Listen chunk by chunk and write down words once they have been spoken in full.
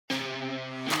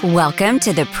Welcome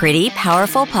to the Pretty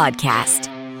Powerful Podcast,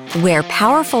 where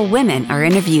powerful women are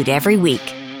interviewed every week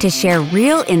to share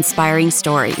real inspiring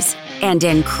stories and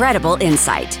incredible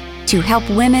insight to help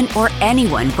women or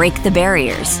anyone break the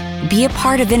barriers, be a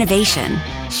part of innovation,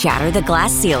 shatter the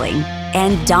glass ceiling,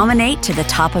 and dominate to the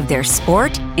top of their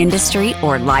sport, industry,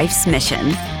 or life's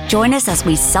mission. Join us as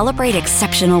we celebrate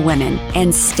exceptional women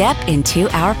and step into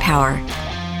our power.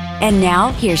 And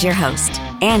now, here's your host,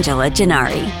 Angela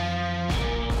Gennari.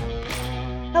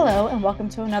 Hello, and welcome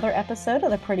to another episode of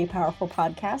the Pretty Powerful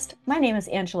Podcast. My name is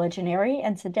Angela Gennari,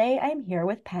 and today I'm here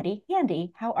with Patti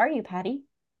Handy. How are you, Patti?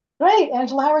 Great,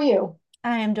 Angela. How are you?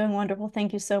 I am doing wonderful.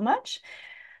 Thank you so much.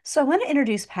 So I want to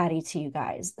introduce Patti to you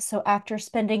guys. So after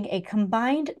spending a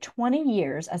combined 20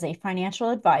 years as a financial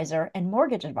advisor and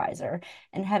mortgage advisor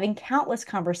and having countless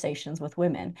conversations with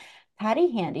women,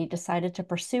 Patti Handy decided to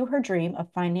pursue her dream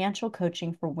of financial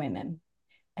coaching for women.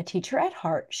 A teacher at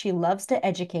heart, she loves to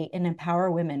educate and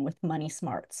empower women with money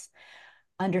smarts.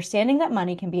 Understanding that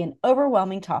money can be an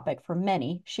overwhelming topic for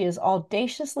many, she is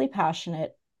audaciously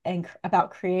passionate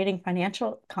about creating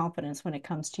financial confidence when it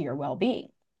comes to your well-being.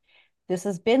 This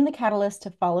has been the catalyst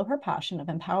to follow her passion of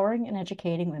empowering and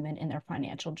educating women in their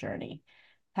financial journey.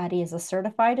 Patti is a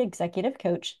certified executive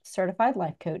coach, certified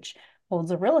life coach, holds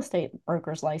a real estate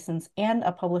broker's license, and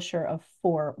a publisher of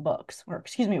 4 books,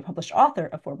 a published author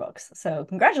of 4 books. So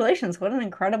congratulations. What an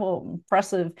incredible,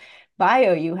 impressive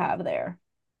bio you have there.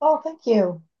 Oh, thank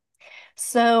you.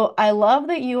 So I love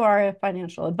that you are a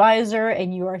financial advisor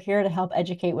and you are here to help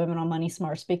educate women on money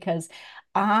smarts, because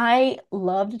I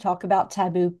love to talk about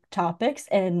taboo topics,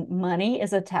 and money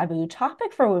is a taboo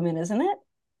topic for women, isn't it?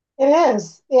 It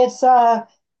is.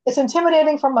 It's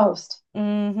intimidating for most.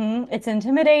 It's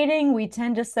intimidating. We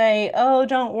tend to say, oh,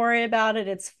 don't worry about it.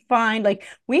 It's fine. Like,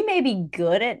 we may be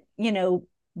good at,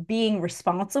 being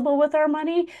responsible with our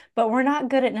money, but we're not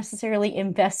good at necessarily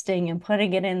investing and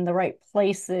putting it in the right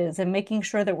places and making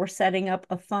sure that we're setting up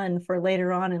a fund for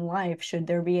later on in life, should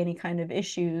there be any kind of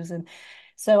issues. And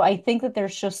so I think that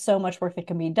there's just so much work that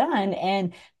can be done.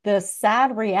 And the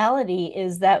sad reality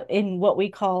is that in what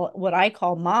I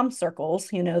call mom circles,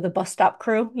 the bus stop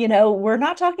crew, we're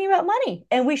not talking about money.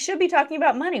 And we should be talking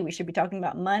about money. We should be talking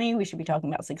about money. We should be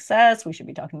talking about success. We should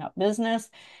be talking about business.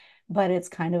 But it's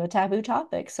kind of a taboo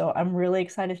topic. So I'm really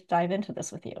excited to dive into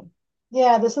this with you.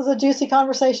 Yeah, this is a juicy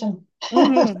conversation.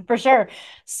 For sure.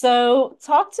 So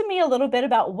talk to me a little bit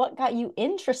about what got you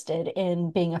interested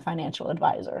in being a financial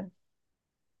advisor.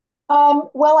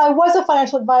 Well, I was a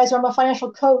financial advisor. I'm a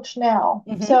financial coach now.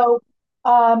 So,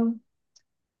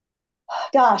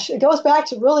 gosh, it goes back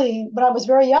to really when I was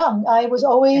very young. I was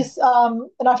always an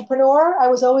entrepreneur. I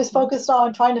was always focused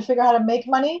on trying to figure out how to make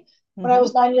money. When I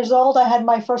was 9 years old, I had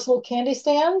my first little candy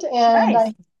stand, and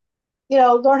Nice. I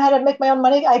learned how to make my own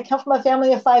money. I come from a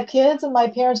family of 5 kids, and my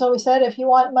parents always said, if you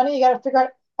want money, you got to figure out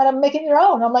how to make it your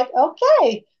own. I'm like,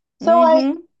 okay. So I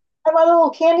had my little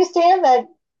candy stand that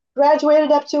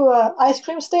graduated up to a ice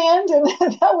cream stand, and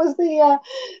that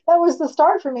was the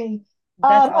start for me.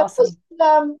 That's awesome.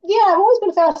 I've always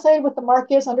been fascinated with the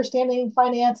markets, understanding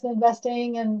finance and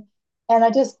investing, and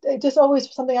it just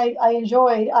always something I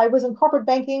enjoyed. I was in corporate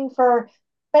banking for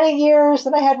many years,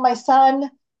 and I had my son.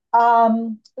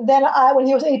 When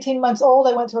he was 18 months old,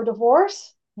 I went through a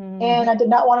divorce, and I did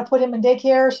not want to put him in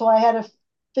daycare, so I had to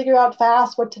figure out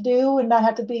fast what to do and not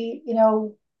have to be,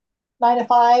 9 to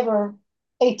 5 or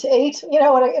 8 to 8,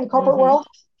 in corporate world.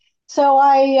 So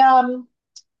I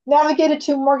navigated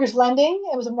to mortgage lending.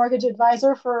 I was a mortgage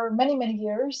advisor for many, many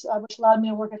years, which allowed me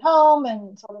to work at home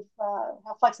and sort of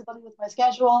have flexibility with my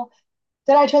schedule.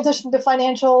 Then I transitioned to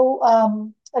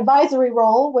financial advisory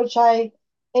role, which I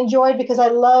enjoyed because I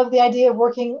love the idea of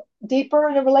working deeper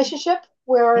in a relationship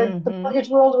where the mortgage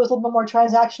world was a little bit more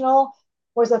transactional,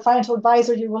 whereas a financial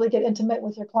advisor, you really get intimate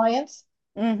with your clients.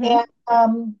 And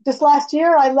this last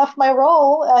year, I left my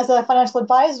role as a financial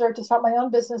advisor to start my own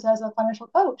business as a financial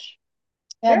coach.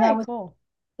 And that Very was cool.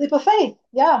 a leap of faith.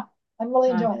 Yeah, I'm really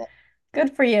Uh, enjoying it.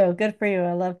 Good for you. Good for you.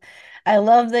 I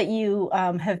love that you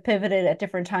have pivoted at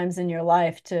different times in your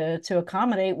life to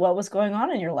accommodate what was going on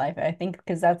in your life. I think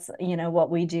because that's, what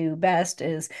we do best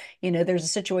is, there's a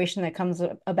situation that comes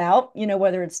about,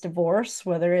 whether it's divorce,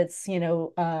 whether it's,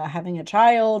 having a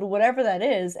child, whatever that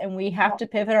is, and we have Yeah. to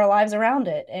pivot our lives around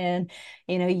it. And,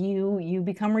 you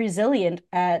become resilient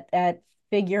at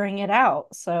figuring it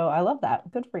out. So I love that.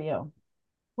 Good for you.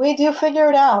 We do figure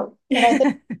it out. And I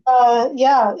think,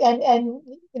 yeah, and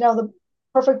the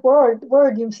perfect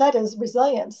word you said is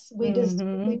resilience. We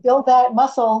Hmm. build that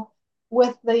muscle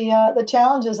with the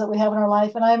challenges that we have in our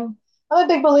life. And I'm a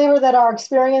big believer that our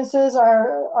experiences,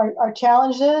 our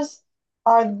challenges,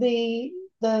 are the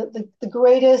the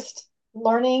greatest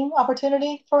learning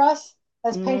opportunity for us,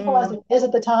 as painful as Mm, it is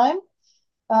at the time.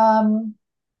 Um,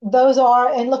 those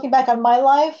are, and looking back on my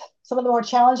life, some of the more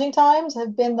challenging times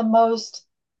have been the most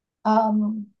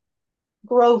um,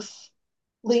 growth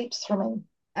leaps for me.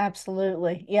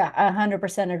 absolutely. Yeah,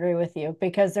 100% agree with you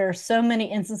because there are so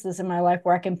many instances in my life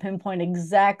where I can pinpoint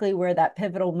exactly where that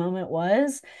pivotal moment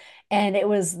was. And it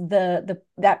was the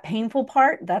that painful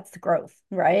part, that's the growth,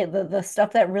 right? The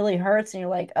stuff that really hurts and you're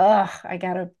like, ugh, I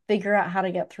gotta figure out how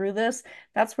to get through this.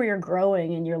 That's where you're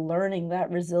growing and you're learning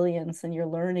that resilience and you're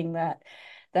learning that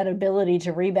ability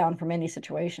to rebound from any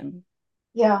situation.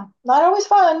 Yeah, not always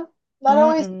fun, not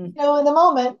always, Mm-mm. in the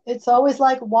moment. It's always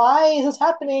like, why is this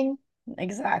happening?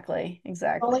 Exactly,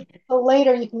 Only exactly.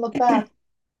 later you can look back.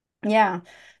 Yeah.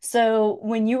 So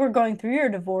when you were going through your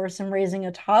divorce and raising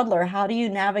a toddler, how do you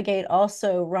navigate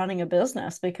also running a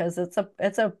business? Because it's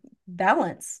a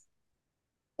balance.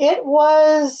 It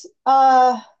was,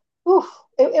 oof,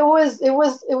 it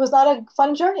was not a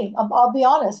fun journey. I'll be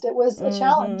honest. It was a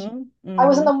challenge. Mm-hmm. I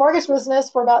was in Mm-hmm. the mortgage business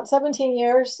for about 17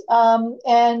 years,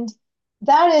 and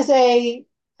that is a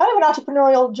kind of an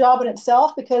entrepreneurial job in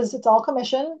itself because it's all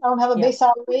commission. I don't have a Yep. base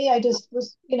salary. I just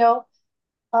was,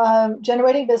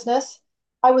 generating business.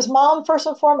 I was mom first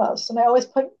and foremost, and I always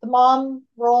put the mom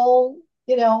role,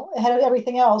 ahead of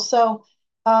everything else. So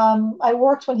I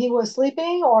worked when he was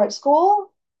sleeping or at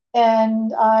school,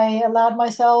 and I allowed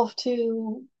myself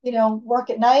to, work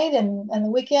at night and the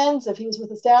weekends if he was with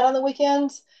his dad on the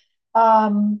weekends.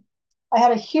 Um, I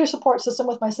had a huge support system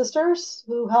with my sisters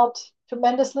who helped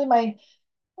tremendously. My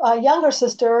younger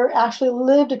sister actually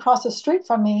lived across the street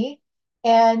from me,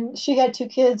 and she had two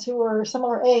kids who were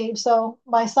similar age. So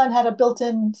my son had a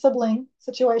built-in sibling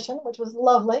situation, which was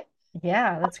lovely.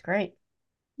 Yeah, that's great.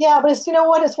 Yeah, but it's, you know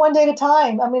what? It's one day at a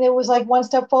time. I mean, it was like one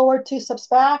step forward, two steps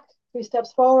back, three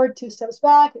steps forward, two steps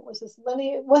back. It was this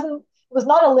linear. It was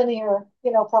not a linear,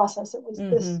 process. It was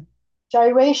this Mm-hmm.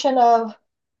 gyration of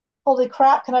holy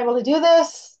crap, can I really do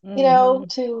this? Mm-hmm.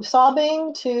 To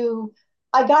sobbing, to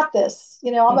I got this,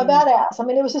 I'm a Mm-hmm. badass. I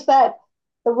mean, it was just that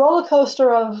the roller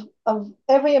coaster of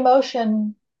every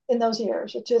emotion in those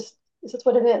years. It's just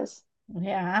what it is.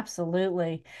 Yeah,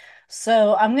 absolutely.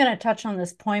 So I'm going to touch on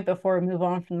this point before we move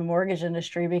on from the mortgage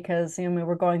industry because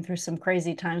we're going through some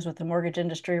crazy times with the mortgage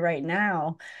industry right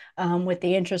now, with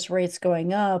the interest rates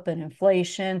going up and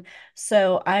inflation.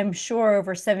 So I'm sure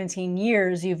over 17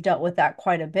 years you've dealt with that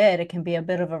quite a bit. It can be a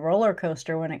bit of a roller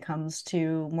coaster when it comes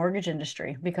to mortgage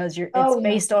industry because it's Oh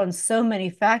yeah. based on so many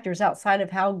factors outside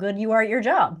of how good you are at your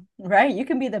job, right? You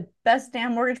can be the best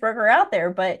damn mortgage broker out there,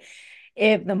 but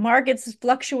if the market's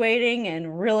fluctuating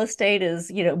and real estate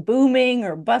is, booming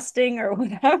or busting or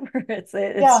whatever, it's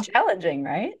Yeah, challenging,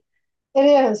 right? it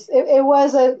is. It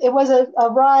was a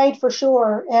ride for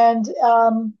sure. And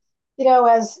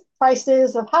as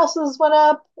prices of houses went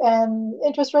up and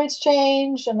interest rates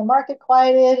changed and the market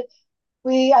quieted,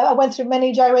 I went through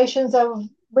many gyrations of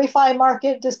refi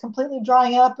market just completely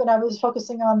drying up, and I was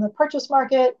focusing on the purchase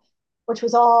market, which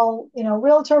was all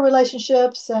realtor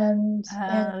relationships and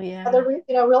Oh, yeah. other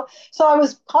real. So I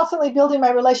was constantly building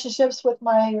my relationships with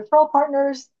my referral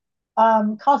partners,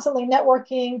 constantly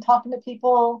networking, talking to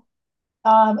people,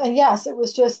 and yes, it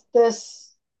was just this.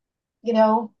 You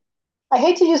know, I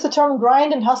hate to use the term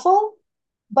grind and hustle,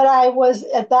 but I was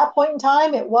at that point in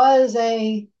time. It was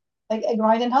a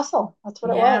grind and hustle. That's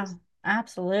what it Yeah, was.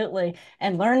 absolutely.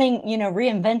 And learning,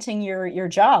 reinventing your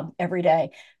job every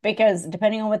day because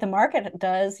depending on what the market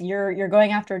does, you're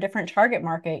going after a different target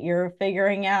market. You're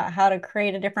figuring out how to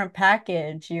create a different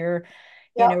package. You're,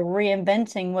 Yeah.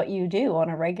 reinventing what you do on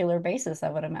a regular basis, I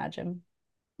would imagine.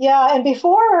 Yeah, and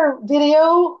before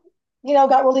video,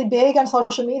 got really big on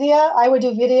social media, I would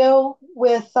do video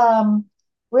with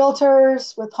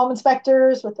realtors, with home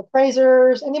inspectors, with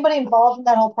appraisers, anybody involved in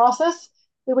that whole process.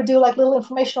 We would do like little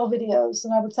informational videos,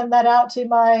 and I would send that out to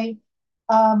my,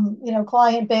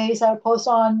 client base. I would post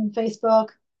on Facebook.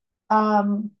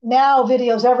 Now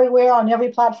videos everywhere on every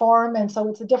platform, and so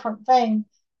it's a different thing.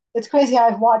 It's crazy how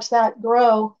I've watched that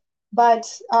grow. But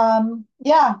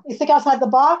yeah, you think outside the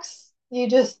box, you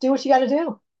just do what you got to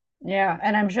do. Yeah,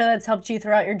 and I'm sure that's helped you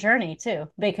throughout your journey too,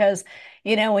 because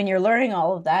when you're learning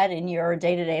all of that in your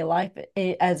day-to-day life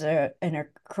as a in a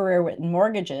career with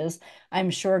mortgages,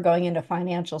 I'm sure going into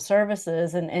financial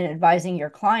services and advising your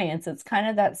clients, it's kind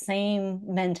of that same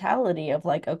mentality of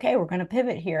like, okay, we're going to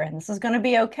pivot here and this is going to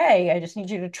be okay. I just need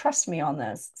you to trust me on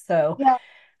this. So Yeah,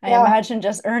 I yeah, imagine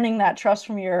just earning that trust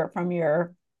from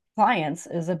your clients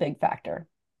is a big factor.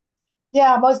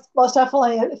 yeah. Most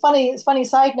definitely. Funny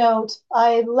side note.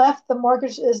 I left the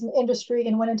mortgage industry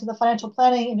and went into the financial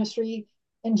planning industry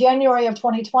in January of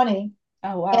 2020.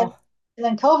 Oh, And, wow. and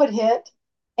then COVID hit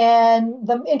and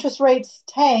the interest rates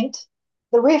tanked.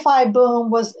 The refi boom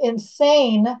was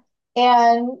insane.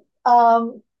 And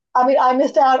I mean, I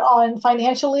missed out on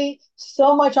financially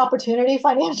so much opportunity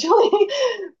financially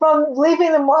from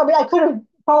leaving the more. I mean, I could have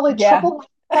probably Yeah. tripled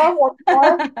my income or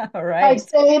more. I Right.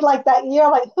 stayed like that year,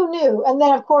 like who knew? And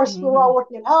then of course we were all Hmm.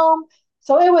 working at home.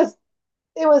 So it was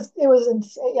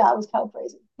insane. Yeah, it was kind of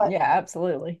crazy. But Yeah,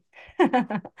 absolutely.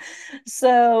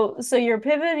 So you're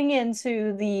pivoting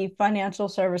into the financial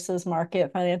services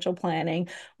market, financial planning.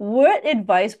 What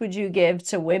advice would you give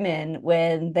to women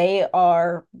when they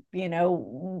are,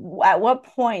 at what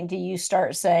point do you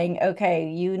start saying, okay,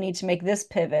 you need to make this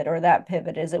pivot or that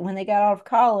pivot? Is it when they got out of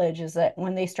college? Is it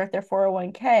when they start their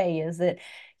 401k? Is it,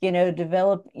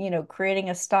 develop, creating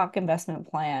a stock investment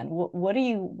plan?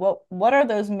 What are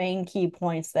those main key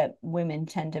points that women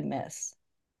tend to miss?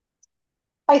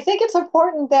 I think it's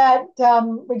important that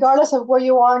regardless of where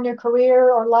you are in your career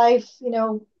or life,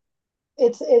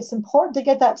 it's important to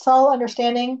get that solid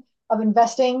understanding of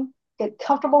investing, get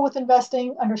comfortable with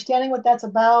investing, understanding what that's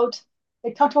about,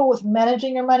 get comfortable with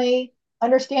managing your money,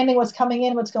 understanding what's coming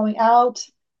in, what's going out,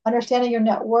 understanding your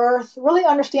net worth, really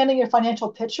understanding your financial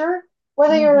picture,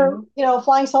 whether you're, Hmm.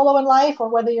 flying solo in life or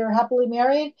whether you're happily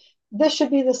married. This should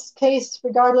be this case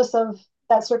regardless of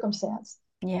that circumstance.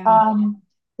 Yeah. Um,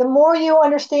 the more you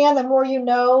understand, the more you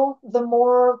know, the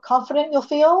more confident you'll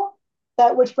feel,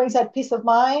 that which brings that peace of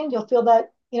mind. You'll feel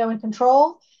that, in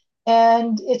control.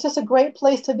 And it's just a great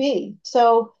place to be.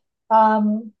 So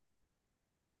um,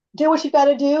 do what you've got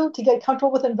to do to get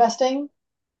comfortable with investing.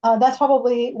 That's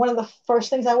probably one of the first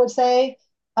things I would say.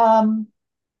 Um,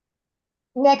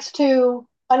 Next to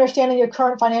understanding your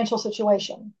current financial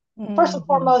situation. First and Hmm.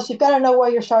 foremost, you've got to know where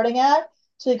you're starting at.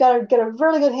 So you've got to get a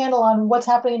really good handle on what's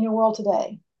happening in your world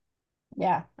today.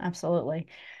 Yeah, absolutely.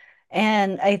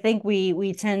 And I think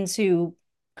we tend to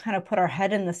kind of put our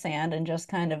head in the sand and just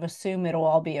kind of assume it'll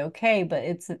all be okay, but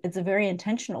it's a very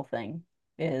intentional thing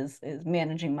is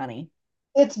managing money.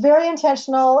 It's very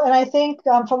intentional. And I think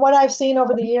from what I've seen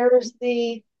over the years,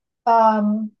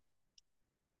 um,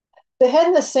 the head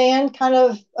in the sand kind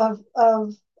of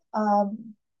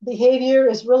behavior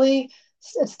is really,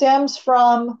 it stems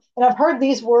from, and I've heard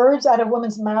these words out of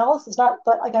women's mouths. It's not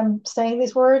like I'm saying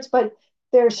these words, but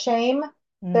there's shame,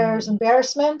 there's Mm,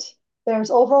 embarrassment,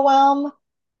 there's overwhelm,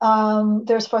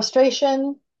 there's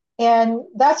frustration. And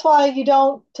that's why you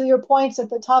don't, to your points at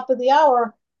the top of the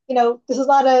hour, this is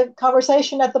not a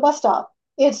conversation at the bus stop.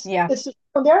 it's yeah. it's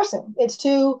embarrassing. It's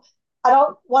too, I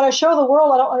don't want to show the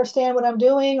world I don't understand what I'm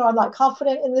doing, or I'm not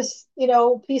confident in this,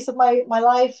 piece of my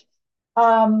life.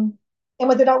 Um, and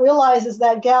what they don't realize is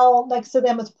that gal next to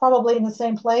them is probably in the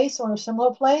same place or a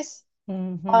similar place,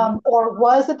 Hmm. or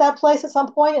was at that place at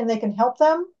some point, and they can help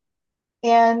them.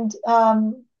 And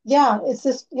yeah, it's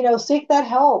just, seek that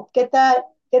help, get that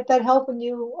help when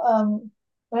you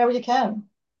whenever you can.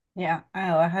 Yeah,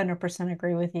 I 100%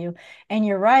 agree with you. And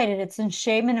you're right. And it's in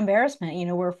shame and embarrassment.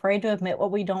 We're afraid to admit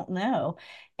what we don't know.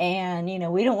 And,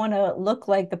 we don't want to look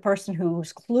like the person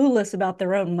who's clueless about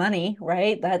their own money,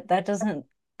 right? That doesn't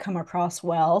come across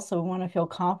well. So we want to feel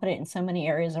confident in so many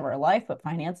areas of our life. But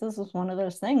finances is one of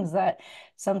those things that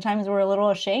sometimes we're a little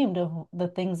ashamed of the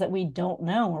things that we don't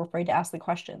know. We're afraid to ask the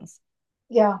questions.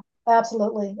 Yeah,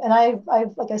 absolutely. And I've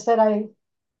like I said,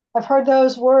 I've heard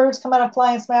those words come out of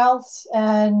clients' mouths,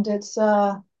 and it's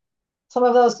some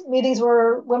of those meetings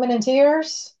were women in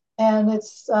tears, and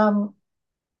it's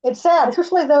sad,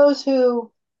 especially those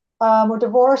who were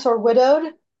divorced or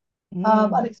widowed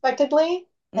Mm. unexpectedly,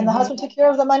 and the husband Hmm. took care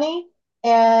of the money,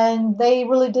 and they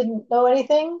really didn't know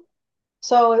anything.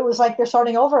 So it was like they're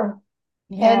starting over,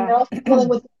 and Yeah. they're also dealing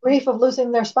with the grief of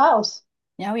losing their spouse.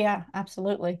 Oh, yeah,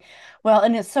 absolutely. Well,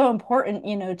 and it's so important,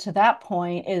 to that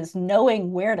point is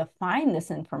knowing where to find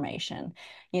this information.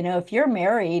 If you're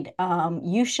married,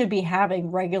 you should be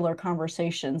having regular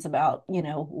conversations about,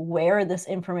 where this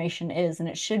information is, and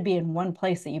it should be in one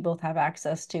place that you both have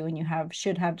access to, and you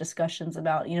should have discussions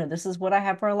about, this is what I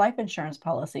have for a life insurance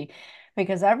policy.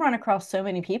 Because I've run across so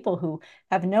many people who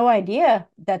have no idea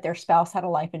that their spouse had a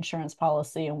life insurance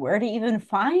policy and where to even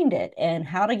find it and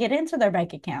how to get into their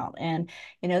bank account. And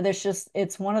there's just,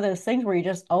 it's one of those things where you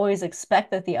just always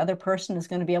expect that the other person is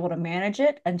going to be able to manage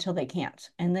it until they can't.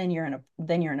 And then you're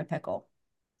in a pickle.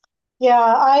 Yeah,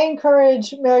 I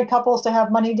encourage married couples to have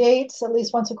money dates at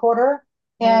least once a quarter.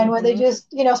 And when they Hmm.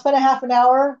 just, spend a half an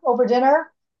hour over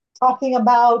dinner talking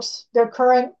about their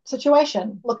current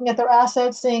situation, looking at their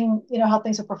assets, seeing, how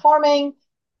things are performing.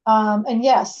 And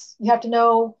yes, you have to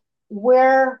know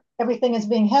where everything is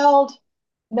being held,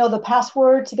 know the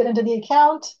password to get into the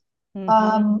account.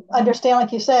 Mm-hmm. Understand,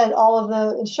 like you said, all of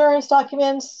the insurance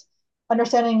documents,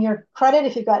 understanding your credit,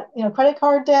 if you've got, credit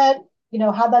card debt,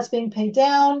 how that's being paid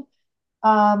down.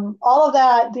 All of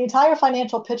that, the entire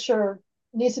financial picture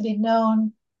needs to be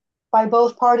known by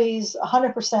both parties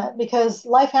 100% because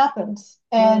life happens.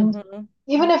 And Mm-hmm.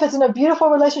 even if it's in a beautiful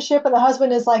relationship and the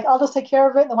husband is like, I'll just take care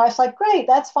of it, and the wife's like, great,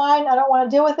 that's fine. I don't want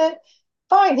to deal with it.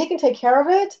 Fine, he can take care of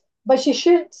it. But she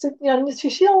should,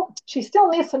 she still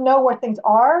needs to know where things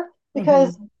are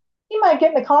Mm-hmm. because he might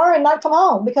get in the car and not come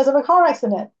home because of a car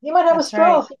accident. He might have a That's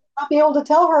right. stroke, not be able to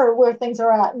tell her where things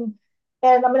are at. And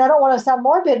I mean, I don't want to sound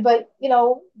morbid, but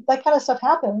that kind of stuff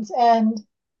happens. And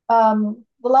the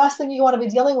last thing you want to be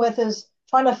dealing with is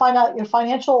trying to find out your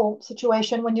financial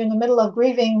situation when you're in the middle of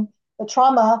grieving the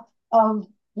trauma of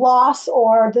loss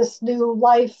or this new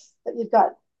life that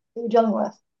you're dealing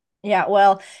with. Yeah,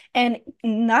 well, and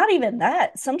not even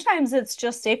that. Sometimes it's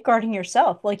just safeguarding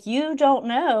yourself. Like you don't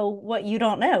know what you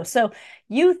don't know. So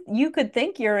you could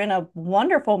think you're in a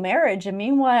wonderful marriage, and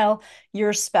meanwhile,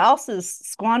 your spouse is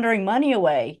squandering money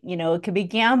away. It could be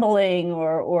gambling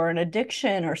or an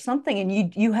addiction or something,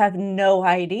 and you have no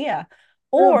idea.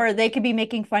 True. Or they could be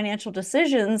making financial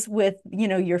decisions with,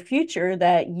 your future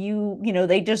that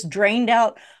they just drained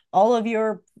out all of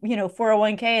your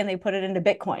 401k and they put it into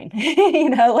Bitcoin.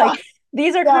 Yeah. Like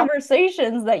these are Yeah.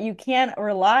 conversations that you can't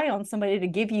rely on somebody to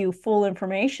give you full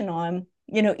information on,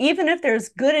 even if there's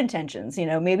good intentions.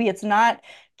 Maybe it's not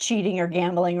cheating or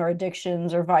gambling or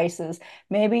addictions or vices.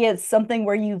 Maybe it's something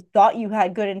where you thought you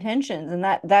had good intentions, and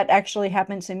that actually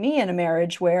happened to me in a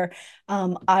marriage where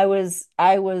I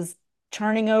was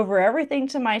turning over everything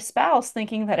to my spouse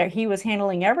thinking that he was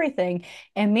handling everything,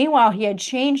 and meanwhile, he had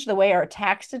changed the way our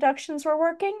tax deductions were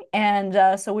working.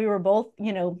 And so we were both,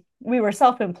 we were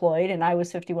self-employed, and I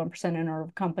was 51% owner of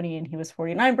the company, and he was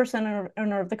 49%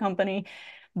 owner of the company.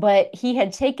 But he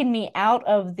had taken me out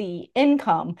of the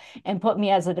income and put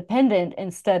me as a dependent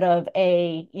instead of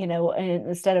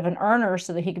an earner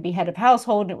so that he could be head of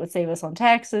household and it would save us on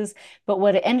taxes. But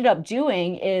what it ended up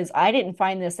doing is I didn't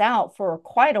find this out for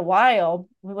quite a while.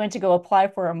 We went to go apply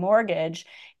for a mortgage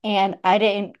and I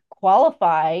didn't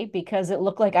qualify because it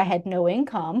looked like I had no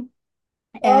income.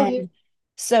 Oh, you And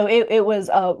so it was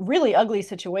a really ugly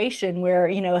situation where,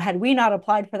 had we not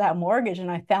applied for that mortgage and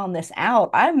I found this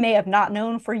out, I may have not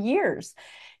known for years.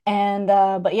 And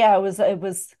but yeah, it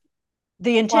was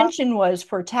the wow, intention was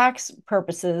for tax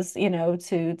purposes,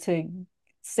 to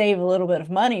save a little bit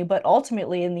of money, but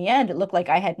ultimately in the end, it looked like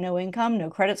I had no income, no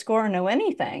credit score, no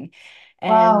anything.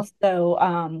 And wow,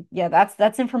 so, yeah,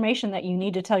 that's information that you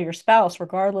need to tell your spouse,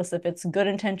 regardless if it's good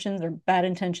intentions or bad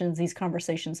intentions. These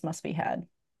conversations must be had.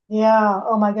 yeah.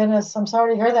 Oh my goodness, I'm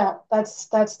sorry to hear that.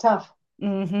 That's tough.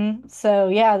 So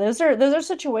yeah, those are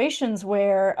situations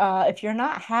where if you're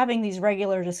not having these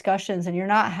regular discussions and you're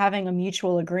not having a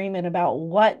mutual agreement about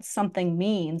what something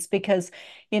means, because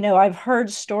I've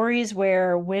heard stories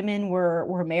where women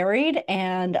were married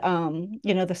and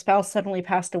the spouse suddenly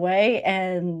passed away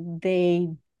and they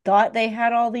thought they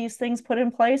had all these things put in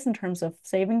place in terms of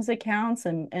savings accounts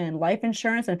and life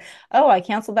insurance, and oh, I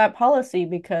canceled that policy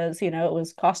because it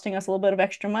was costing us a little bit of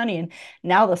extra money, and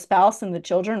now the spouse and the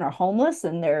children are homeless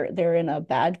and they're in a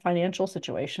bad financial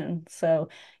situation. So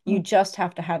you Mm. just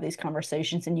have to have these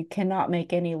conversations, and you cannot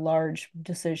make any large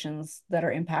decisions that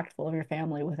are impactful of your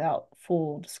family without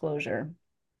full disclosure.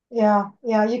 Yeah,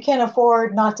 yeah. You can't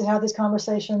afford not to have these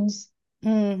conversations.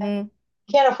 Mm-hmm.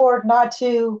 You can't afford not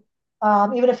to,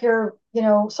 even if you're,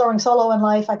 soaring solo in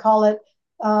life, I call it.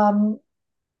 Um,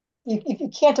 you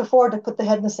can't afford to put the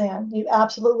head in the sand. You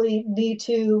absolutely need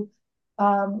to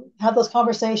have those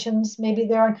conversations. Maybe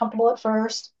they're uncomfortable at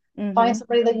first. Find Mm-hmm.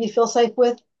 somebody that you feel safe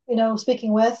with,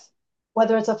 speaking with,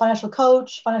 whether it's a financial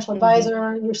coach, financial Mm-hmm.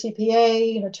 advisor, your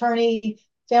CPA, an attorney,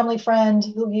 family friend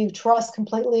who you trust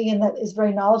completely and that is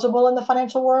very knowledgeable in the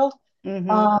financial world. Mm-hmm.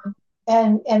 Um,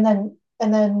 and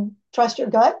then trust your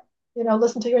gut.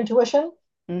 Listen to your intuition.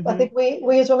 I Mm-hmm. think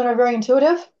we as women are very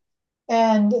intuitive,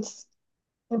 and it's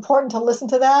important to listen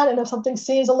to that. And if something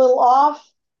seems a little off,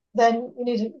 then you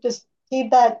need to just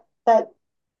heed that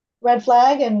red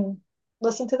flag and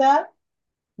listen to that.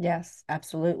 Yes,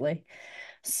 absolutely.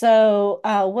 So,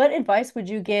 what advice would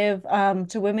you give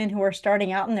to women who are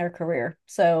starting out in their career?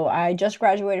 So, I just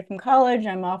graduated from college.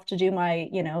 I'm off to do my,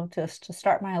 to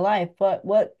start my life.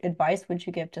 What advice would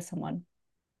you give to someone?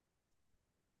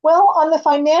 Well, on the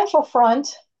financial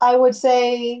front, I would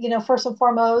say, first and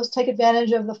foremost, take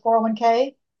advantage of the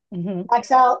 401k. Hmm.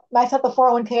 Max out the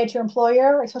 401k at your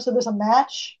employer, especially if there's a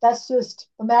match. That's just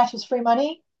the match is free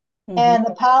money. Hmm. And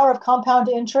the power of compound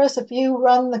interest. If you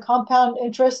run the compound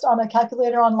interest on a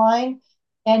calculator online,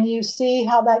 and you see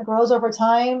how that grows over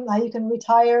time, how you can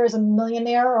retire as a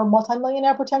millionaire or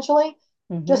multimillionaire potentially,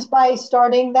 Mm-hmm. just by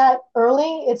starting that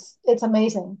early, it's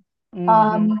amazing. Mm-hmm.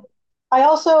 Um, I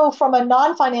also, from a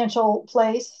non-financial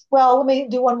place, well, let me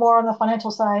do one more on the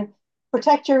financial side.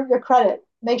 Protect your credit.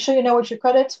 Make sure you know what your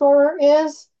credit score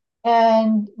is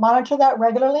and monitor that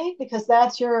regularly because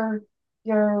that's your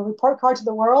report card to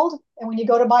the world. And when you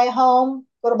go to buy a home,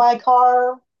 go to buy a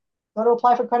car, go to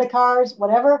apply for credit cards,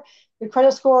 whatever, your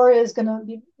credit score is going to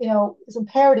be, is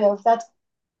imperative. That's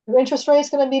your interest rate is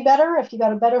going to be better if you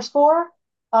got a better score.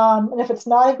 And if it's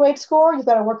not a great score, you've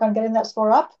got to work on getting that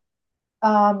score up.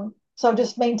 So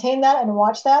just maintain that and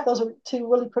watch that. Those are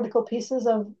two really critical pieces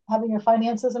of having your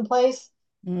finances in place.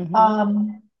 Mm-hmm.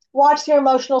 Um, Watch your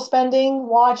emotional spending,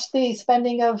 watch the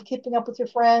spending of keeping up with your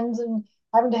friends and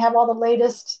having to have all the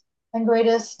latest and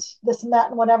greatest this and that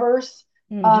and whatever's,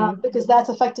 Mm-hmm. because that's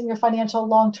affecting your financial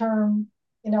long-term,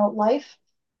 life.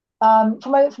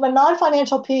 From a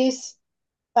non-financial piece,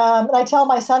 and I tell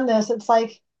my son this, it's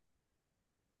like,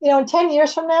 in 10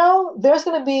 years from now, there's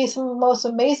going to be some of the most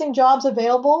amazing jobs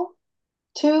available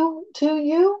to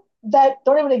you that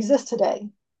don't even exist today.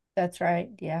 That's right.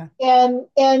 Yeah. And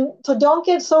so don't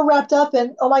get so wrapped up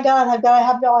in, oh my God, I've got to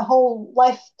have my whole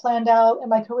life planned out and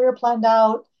my career planned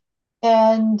out,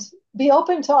 and be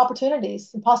open to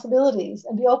opportunities and possibilities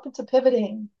and be open to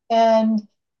pivoting and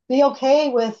be okay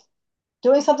with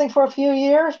doing something for a few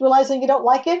years, realizing you don't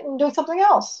like it and doing something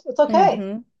else. It's okay.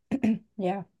 Mm-hmm.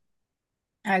 Yeah.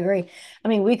 I agree. I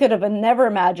mean, we could have never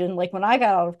imagined, like when I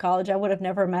got out of college, I would have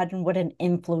never imagined what an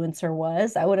influencer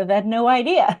was. I would have had no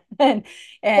idea. And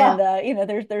Yeah.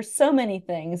 there's so many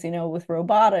things, with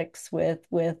robotics, with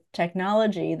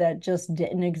technology that just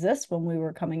didn't exist when we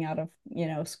were coming out of,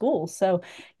 school. So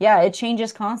yeah, it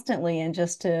changes constantly and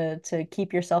just to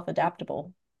keep yourself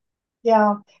adaptable.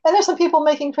 Yeah. And there's some people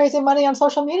making crazy money on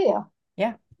social media.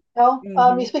 Yeah. You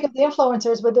Hmm. speak of the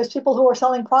influencers, but there's people who are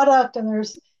selling product and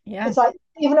Yeah. it's like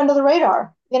even under the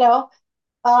radar.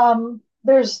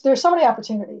 There's so many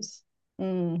opportunities.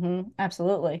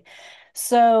 Absolutely.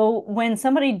 So when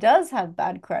somebody does have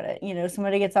bad credit,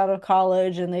 somebody gets out of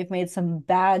college and they've made some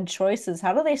bad choices,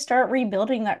 how do they start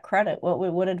rebuilding that credit?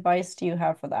 What advice do you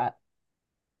have for that?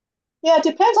 Yeah, it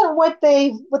depends on what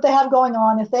they have going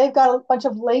on. If they've got a bunch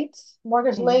of lates,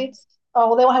 mortgage Mm-hmm. lates, oh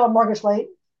well, they won't have a mortgage late,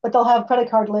 but they'll have credit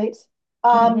card lates.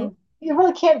 Mm-hmm. You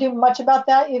really can't do much about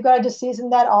that. You've got to just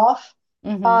season that off.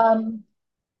 Mm-hmm. Um,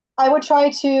 I would try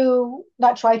to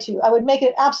not try to. I would make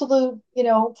it absolute,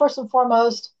 first and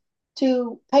foremost,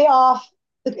 to pay off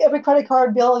every credit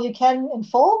card bill you can in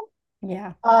full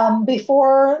Yeah.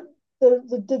 before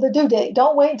the due date.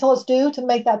 Don't wait until it's due to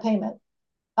make that payment.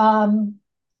 Um,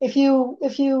 if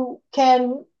you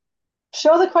can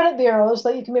show the credit bureaus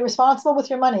that you can be responsible with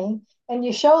your money, and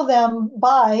you show them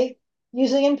by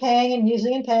using and paying and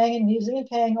using and paying and using and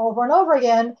paying over and over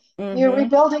again, you're Mm-hmm.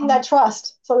 rebuilding that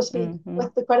trust, so to speak, Mm-hmm.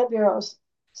 with the credit bureaus.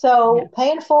 Yeah. So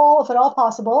pay in full if at all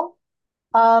possible.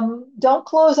 Don't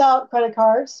close out credit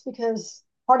cards because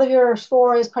part of your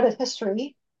score is credit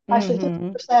history. Actually, Mm-hmm.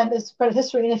 50% is credit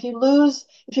history. And if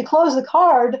you close the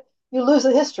card, you lose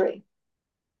the history.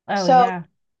 Oh So yeah.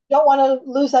 you don't want to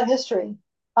lose that history.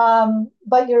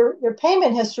 But your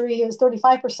payment history is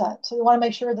 35%. So you want to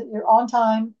make sure that you're on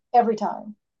time every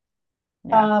time.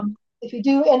 Yeah. If you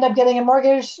do end up getting a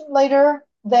mortgage later,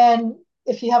 then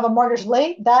if you have a mortgage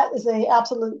late, that is a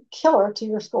absolute killer to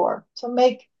your score. So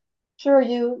make sure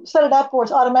you set it up where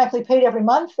it's automatically paid every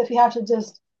month. If you have to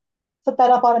just set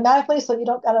that up automatically so you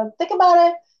don't got to think about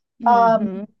it. Um,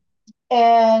 Mm-hmm.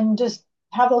 and just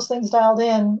have those things dialed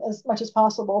in as much as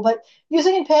possible. But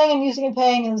using and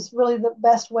paying is really the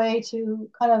best way to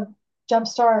kind of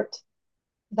jumpstart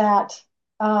that,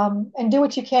 and do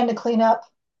what you can to clean up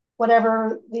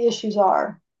whatever the issues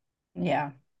are.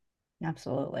 Yeah,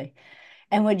 absolutely.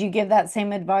 And would you give that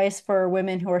same advice for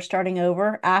women who are starting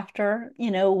over after,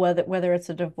 whether it's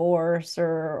a divorce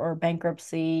or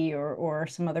bankruptcy or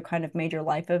some other kind of major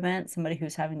life event, somebody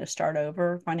who's having to start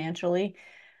over financially?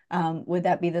 Would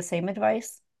that be the same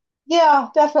advice? Yeah,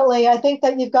 definitely. I think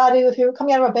that you've got to, if you're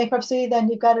coming out of a bankruptcy, then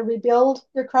you've got to rebuild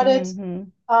your credit.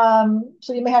 Mm-hmm.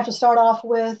 So you may have to start off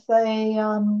with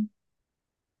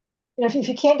if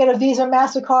you can't get a Visa,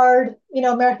 MasterCard,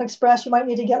 American Express, you might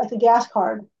need to get like a gas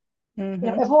card. Mm-hmm.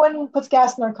 Everyone puts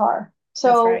gas in their car. That's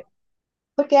right.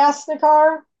 So put gas in the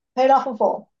car, pay it off in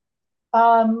full.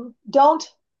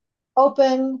 Don't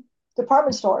open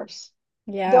department stores.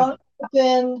 Yeah. Don't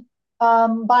open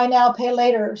buy now, pay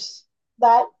laters.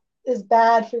 That is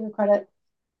bad for your credit.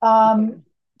 Yeah. Um,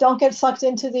 don't get sucked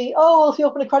into the, oh, well, if you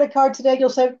open a credit card today, you'll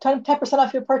save 10%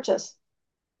 off your purchase.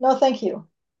 No, thank you.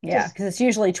 Yeah, Just because it's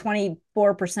usually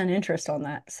 24% interest on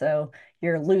that. So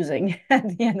you're losing at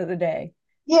the end of the day.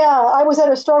 yeah, I was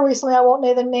at a store recently. I won't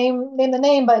name the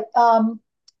name, but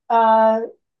uh,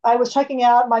 I was checking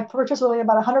out. My purchase was only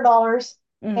about $100,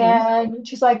 Hmm. and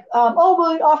she's like, "Oh,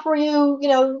 we'll offer you,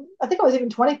 I think it was even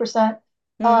 20%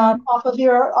 Hmm. off of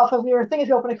your thing if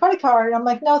you open a credit card." And I'm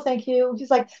like, "No, thank you."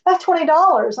 She's like, "That's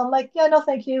 $20." I'm like, "Yeah, no,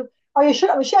 thank you." Are you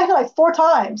sure? I mean, she asked me like four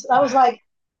times, and I was like,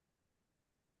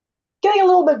 getting a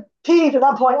little bit peeved at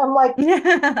that point. I'm like,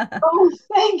 "Oh,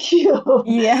 thank you."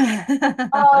 Yeah.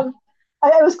 Um,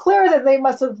 it was clear that they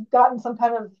must have gotten some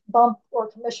kind of bump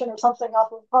or commission or something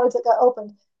off of cards that got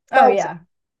opened. Oh, But yeah.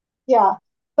 yeah,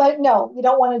 but no, you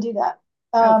don't want to do that.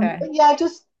 Okay. But yeah,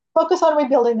 just focus on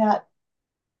rebuilding that.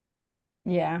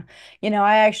 Yeah.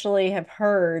 I actually have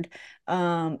heard,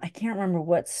 I can't remember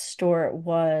what store it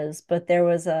was, but there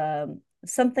was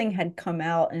something had come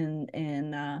out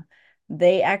and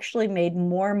they actually made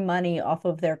more money off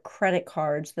of their credit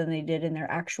cards than they did in their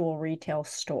actual retail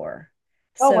store.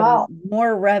 Oh, So wow.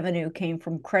 more revenue came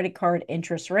from credit card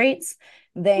interest rates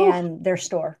Oof. than their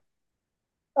store.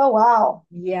 Oh, wow.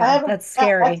 I Yeah, haven't, that's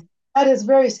scary. that is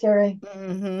very scary.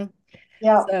 Hmm.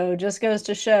 Yeah. So just goes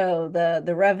to show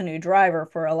the revenue driver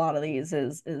for a lot of these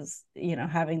is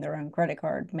having their own credit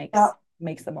card Yeah.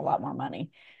 makes them a lot more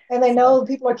money. And they So know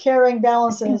people are carrying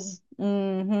balances.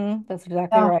 that's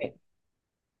exactly Yeah. right.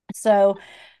 So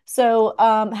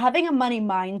having a money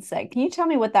mindset, can you tell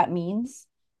me what that means?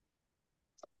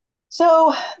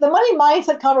 So the money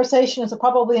mindset conversation is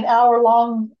probably an hour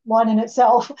long one in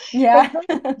itself, but Yeah. very,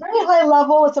 very high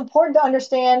level, it's important to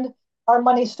understand our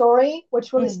money story,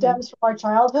 which really Hmm. stems from our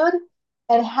childhood,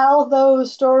 and how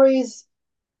those stories,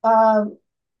 um,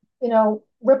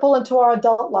 ripple into our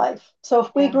adult life. So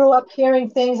if we Yeah. grew up hearing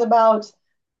things about,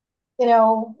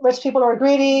 rich people are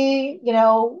greedy,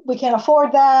 we can't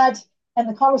afford that. And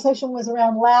the conversation was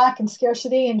around lack and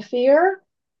scarcity and fear.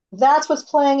 That's what's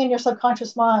playing in your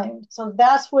subconscious mind. So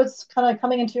that's what's kind of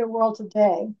coming into your world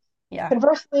today. Yeah.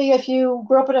 Conversely, if you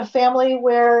grew up in a family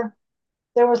where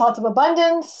there was lots of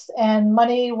abundance and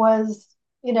money was,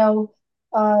 you know,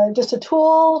 just a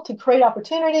tool to create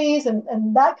opportunities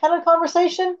and that kind of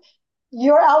conversation,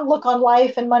 your outlook on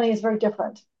life and money is very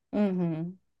different.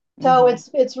 Hmm. So Hmm.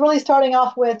 it's really starting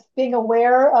off with being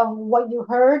aware of what you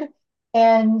heard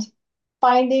and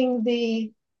finding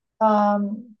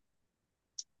um,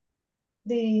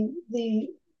 the the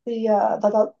the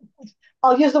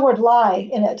I'll use the word lie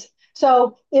in it.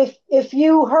 So if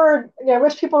you heard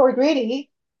rich people are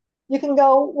greedy, you can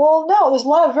go, well, no, there's a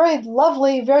lot of very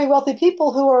lovely, very wealthy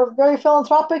people who are very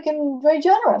philanthropic and very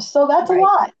generous. So that's a Right.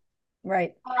 lie.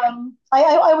 Right. I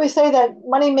always say that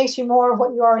money makes you more of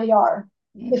what you already are.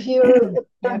 If you're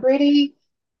a Yep. greedy,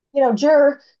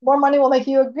 jerk, more money will make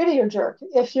you a greedier jerk.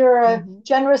 If you're a Hmm.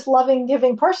 generous, loving,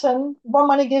 giving person, more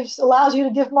money allows you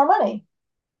to give more money.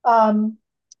 Um,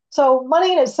 so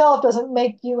money in itself doesn't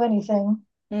make you anything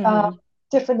uh, Hmm.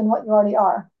 different than what you already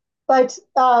are. But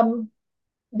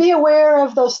be aware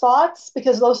of those thoughts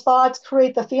because those thoughts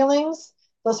create the feelings.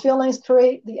 Those feelings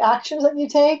create the actions that you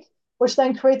take, which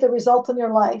then create the results in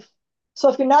your life. So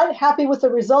if you're not happy with the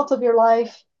result of your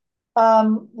life,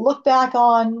 look back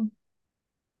on,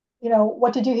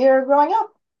 what did you hear growing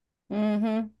up?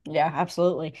 Yeah,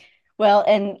 absolutely. Well,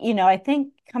 and I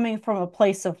think coming from a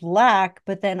place of lack,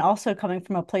 but then also coming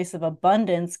from a place of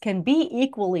abundance can be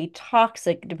equally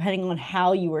toxic depending on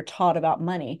how you were taught about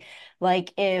money.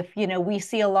 Like if, we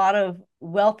see a lot of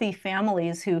wealthy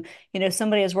families who,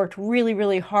 somebody has worked really,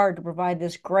 really hard to provide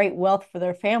this great wealth for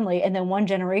their family, and then one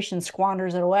generation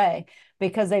squanders it away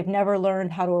because they've never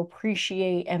learned how to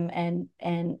appreciate and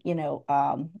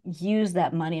use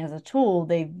that money as a tool.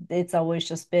 It's always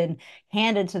just been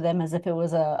handed to them as if it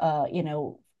was a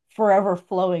forever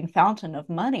flowing fountain of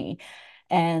money.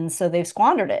 And so they've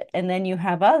squandered it. And then you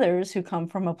have others who come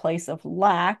from a place of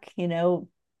lack,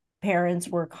 parents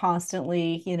were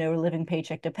constantly, living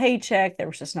paycheck to paycheck. There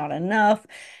was just not enough.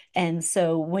 And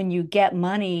so when you get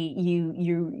money,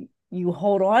 you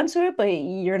hold on to it, but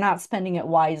you're not spending it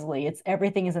wisely. It's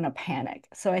everything is in a panic.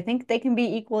 So I think they can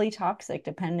be equally toxic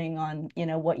depending on,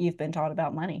 what you've been taught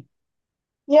about money.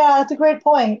 Yeah, that's a great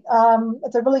point.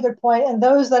 It's a really good point. And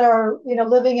those that are,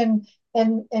 living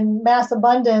in mass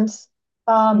abundance,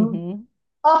 um, Hmm.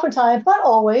 oftentimes, not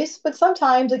always, but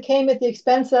sometimes it came at the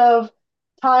expense of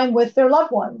time with their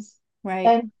loved ones.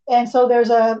 Right. And so there's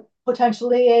a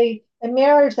potentially a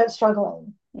marriage that's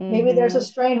struggling. Maybe there's a Hmm.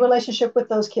 strained relationship with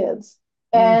those kids.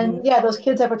 And Hmm. yeah, those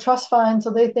kids have a trust fund, so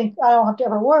they think I don't have to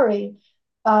ever worry.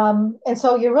 And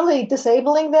so you're really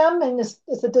disabling them, and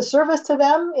it's a disservice to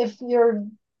them if you're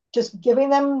just giving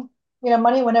them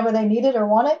money whenever they need it or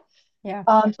want it. Yeah.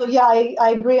 So yeah,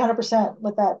 I agree 100%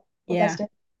 with that Yeah.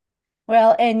 statement.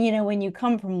 Well, and when you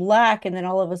come from lack and then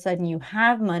all of a sudden you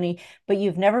have money, but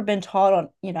you've never been taught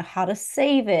on, how to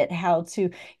save it, how to,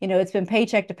 it's been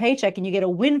paycheck to paycheck and you get a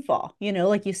windfall,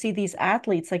 like you see these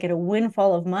athletes that get a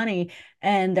windfall of money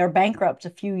and they're bankrupt a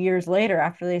few years later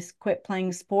after they quit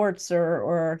playing sports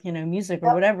or, music or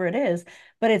Yep. whatever it is.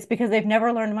 But it's because they've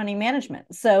never learned money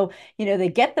management. So, they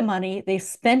get the money, they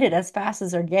spend it as fast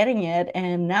as they're getting it,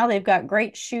 and now they've got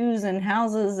great shoes and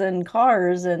houses and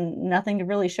cars and nothing to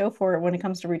really show for it when it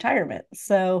comes to retirement.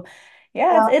 So,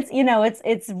 yeah, it's Yeah, it's you know,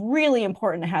 it's really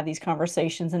important to have these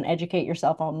conversations and educate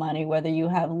yourself on money, whether you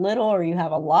have little or you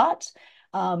have a lot.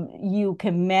 You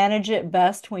can manage it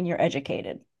best when you're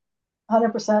educated.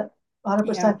 100%, Yeah.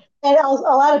 100%. And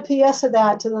I'll add a PS to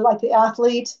that, to the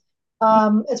athlete,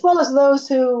 as well as those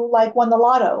who like won the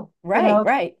lotto, Right,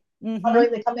 right. Mm-hmm.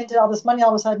 wondering they come into all this money all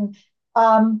of a sudden.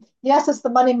 Yes, it's the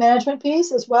money management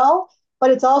piece as well,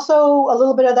 but it's also a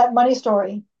little bit of that money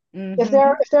story. Mm-hmm. If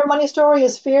their money story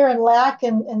is fear and lack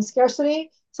and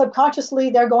scarcity, subconsciously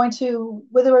they're going to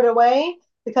wither it away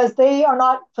because they are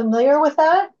not familiar with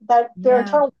that their Yeah.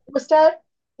 internal thermostat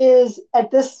is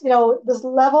at this, this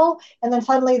level, and then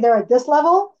suddenly they're at this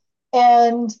level.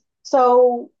 And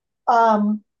so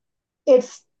um,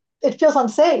 it's it feels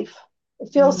unsafe.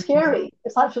 It feels Mm-hmm. scary.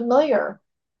 It's not familiar.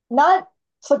 Not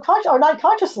subconscious or not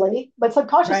consciously, but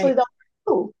subconsciously Right. they'll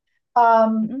do.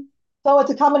 Um, Mhm. so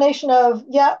it's a combination of,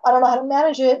 yeah, I don't know how to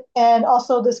manage it, and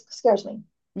also this scares me.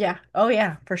 Yeah. Oh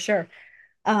yeah, for sure.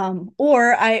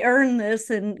 Or I earn this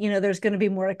and there's going to be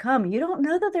more to come. You don't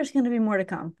know that there's going to be more to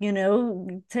come.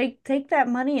 Take that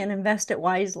money and invest it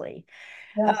wisely.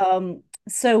 Yes.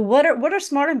 So what are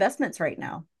smart investments right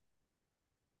now?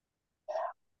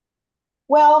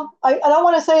 Well, I don't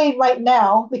want to say right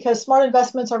now because smart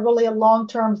investments are really a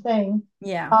long-term thing.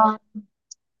 Yeah. Um,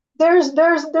 there's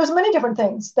many different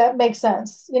things that make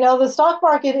sense. The stock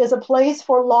market is a place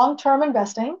for long-term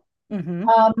investing.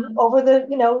 Mm-hmm. Over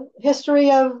the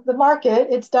history of the market,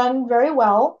 it's done very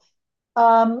well. You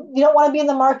don't want to be in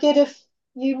the market if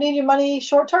you need your money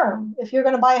short term. If you're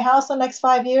going to buy a house in the next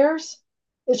 5 years,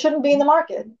 it shouldn't be in the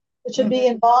market. It should be Mm-hmm.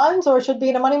 in bonds, or it should be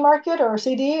in a money market or a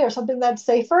CD or something that's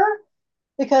safer,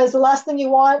 because the last thing you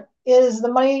want is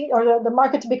the money or the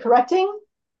market to be correcting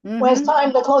when it's Mm-hmm.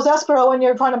 time to close escrow and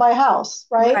you're trying to buy a house,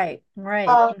 right? Right. Right.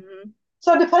 Um, Mm-hmm.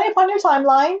 so depending upon your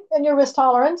timeline and your risk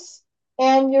tolerance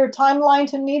and your timeline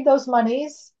to need those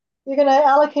monies, you're going to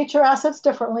allocate your assets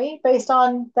differently based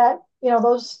on that,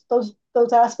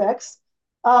 those aspects.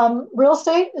 Real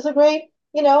estate is a great,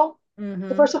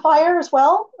 Mm-hmm. diversifier as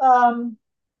well.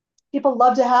 People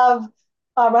love to have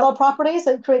rental properties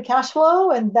that create cash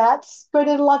flow, and that's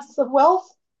created lots of wealth.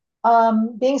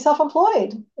 Being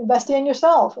self-employed, investing in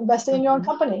yourself, investing in your own Mm-hmm.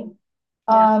 company,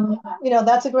 Yeah.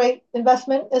 that's a great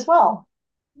investment as well.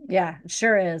 Yeah, it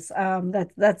sure is.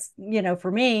 That's,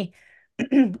 for me,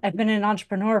 I've been an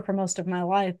entrepreneur for most of my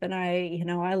life, and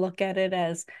I look at it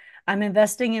as I'm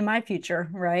investing in my future,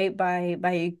 right?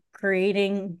 By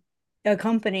creating a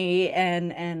company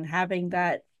and having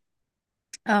that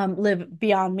live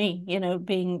beyond me,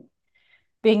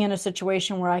 being in a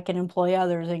situation where I can employ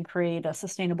others and create a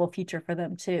sustainable future for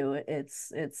them too.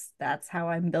 It's that's how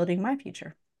I'm building my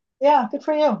future. Yeah, good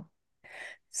for you.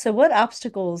 So what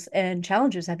obstacles and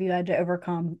challenges have you had to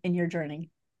overcome in your journey?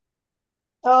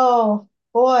 Oh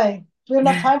boy, do we have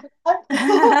enough time for that?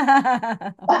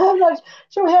 I'm not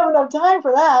sure we have enough time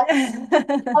for that.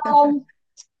 Um,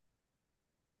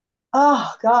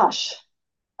 oh gosh,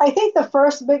 I think the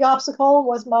first big obstacle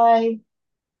was my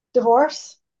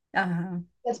divorce. Uh-huh.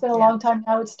 It's been a Yeah. long time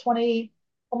now. It's 20.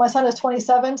 Well, my son is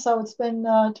 27, so it's been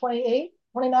 28,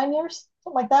 29 years,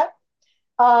 something like that.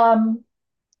 Um,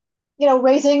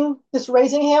 raising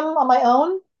him on my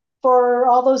own for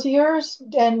all those years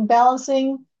and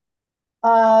balancing,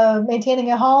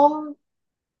 maintaining a home,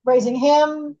 raising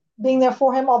him, being there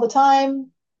for him all the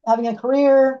time, having a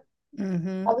career,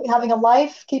 Mm-hmm. having a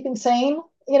life, keeping sane,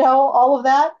 all of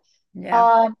that. Yeah.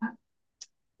 Um,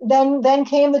 then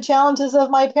came the challenges of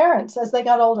my parents as they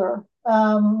got older.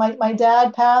 My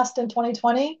dad passed in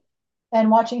 2020, and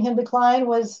watching him decline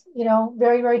was,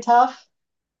 very, very tough.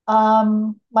 They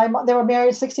were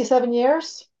married 67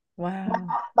 years. My,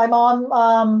 Wow. my mom,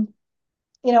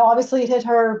 obviously it hit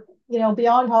her,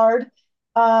 beyond hard.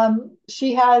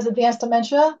 She has advanced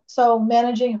dementia, so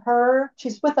managing her,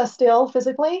 she's with us still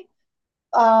physically,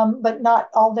 but not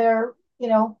all there,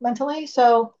 mentally.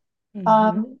 So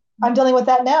Mm-hmm. I'm dealing with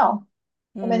that now.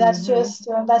 I mean,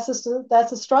 Mm-hmm.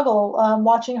 that's a struggle.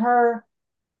 Watching her,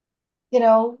 you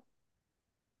know,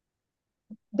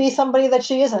 be somebody that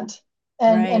she isn't.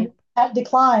 Right. and at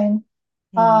decline.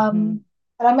 Hmm.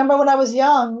 And I remember when I was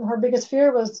young, her biggest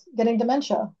fear was getting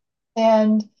dementia.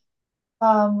 And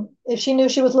if she knew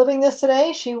she was living this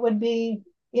today, she would be,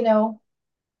 you know,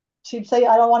 she'd say,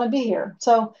 I don't want to be here.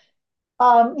 So,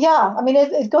 yeah, I mean,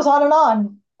 it goes on and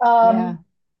on. Yeah,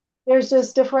 There's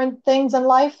just different things in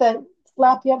life that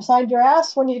slap you upside your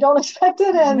ass when you don't expect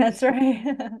it. that's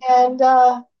right. And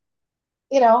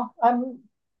I'm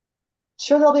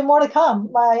sure there'll be more to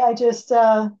come. I just,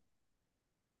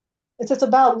 it's just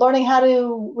about learning how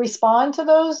to respond to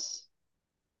those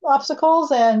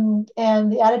obstacles and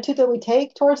the attitude that we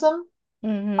take towards them.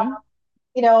 Hmm.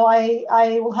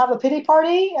 I will have a pity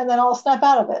party and then I'll snap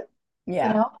out of it. You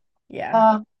Yeah. know,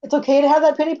 Yeah. it's okay to have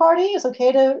that pity party. It's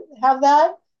okay to have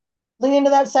that lean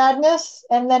into that sadness,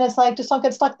 and then it's like just don't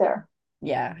get stuck there.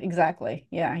 Yeah, exactly.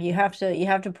 Yeah, you have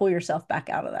to pull yourself back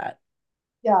out of that.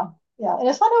 Yeah, yeah, and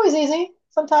it's not always easy.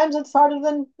 Sometimes it's harder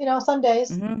than some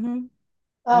days. Hmm.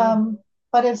 Yeah. Um,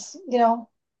 but it's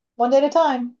one day at a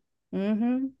time.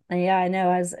 And yeah, I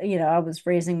know as I was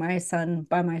raising my son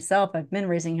by myself. I've been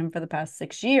raising him for the past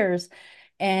 6 years.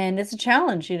 And it's a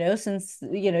challenge, since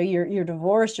you're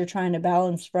divorced, you're trying to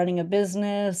balance running a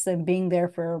business and being there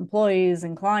for employees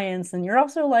and clients. And you're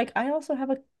also like, I also have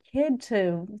a kid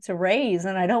to raise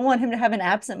and I don't want him to have an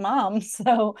absent mom.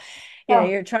 So, Yeah,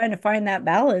 you're trying to find that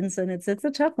balance and it's a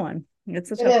tough one.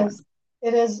 It's a it tough is.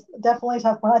 one. It is definitely a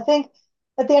tough one. I think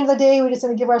at the end of the day, we just need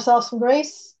to give ourselves some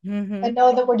grace and Hmm.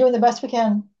 know that we're doing the best we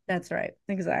can. That's right.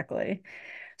 Exactly.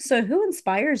 So who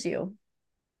inspires you?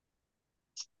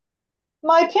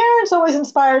 My parents always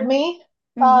inspired me.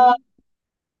 Uh,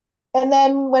 Hmm. and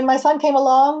then when my son came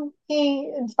along,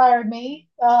 he inspired me.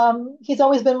 He's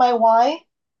always been my why.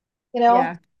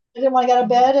 Yeah. I didn't want to get out of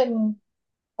Mhm. bed, and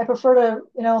I prefer to,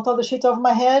 throw the sheets over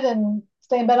my head and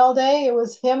stay in bed all day. It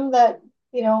was him that,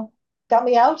 got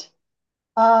me out.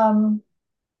 Um,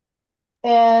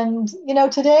 and,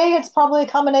 today it's probably a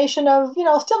combination of,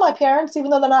 still my parents, even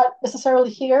though they're not necessarily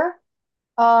here.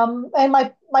 And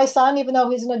my son, even though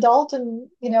he's an adult and,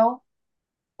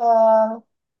 uh,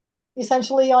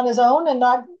 essentially on his own and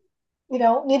not,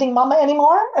 needing mama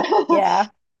anymore. Yeah.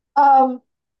 um,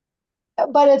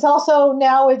 but it's also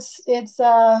now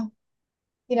the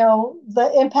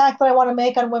impact that I want to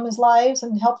make on women's lives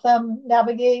and help them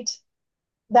navigate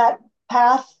that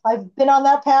path. I've been on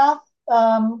that path.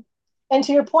 And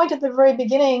to your point at the very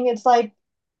beginning, it's like,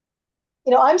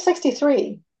 I'm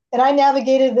 63 and I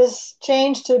navigated this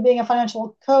change to being a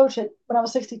financial coach when I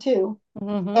was 62.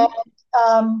 And, Hmm.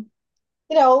 um,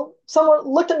 someone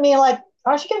looked at me like,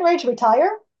 aren't you getting ready to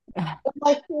retire? I'm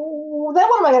like, well, then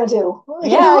what am I going to do?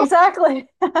 Yeah, exactly.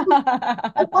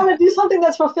 I want to do something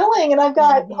that's fulfilling and I've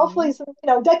got Hmm. hopefully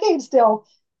some, decades still.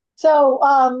 So,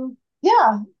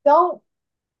 yeah, don't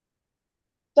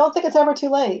think it's ever too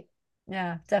late.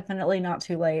 Yeah, definitely not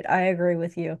too late. I agree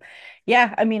with you.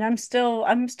 Yeah, I mean, I'm still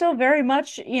very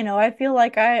much, I feel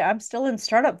like I'm still in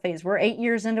startup phase. We're 8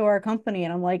 years into our company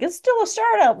and I'm like, it's still a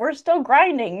startup. We're still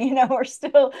grinding, we're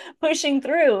still pushing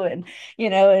through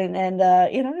I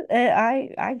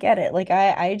get it. Like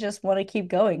I just want to keep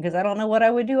going because I don't know what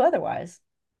I would do otherwise.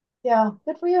 Yeah,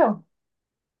 good for you.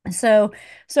 So,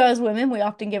 so as women, we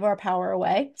often give our power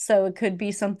away. So it could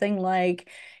be something like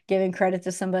giving credit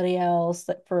to somebody else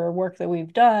for work that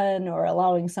we've done, or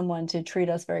allowing someone to treat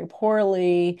us very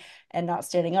poorly and not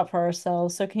standing up for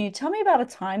ourselves. So can you tell me about a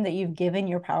time that you've given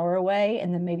your power away,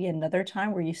 and then maybe another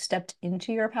time where you stepped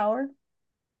into your power?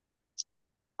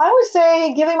 I would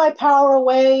say giving my power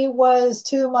away was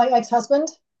to my ex-husband.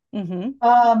 Mm-hmm.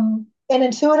 And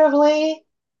intuitively,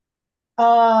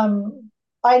 um,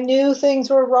 I knew things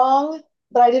were wrong,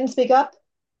 but I didn't speak up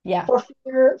Yeah.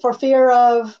 for fear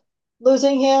of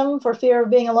losing him, for fear of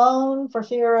being alone, for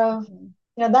fear of,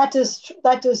 Mhm. that just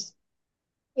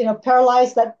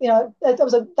paralyzed that,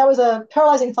 that was a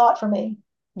paralyzing thought for me.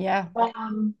 Yeah.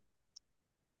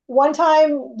 One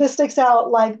time, this sticks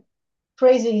out like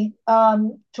crazy,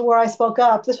 to where I spoke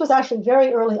up. This was actually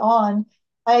very early on.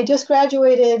 I had just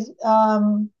graduated.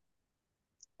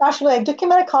 Actually, I just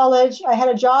came out of college. I had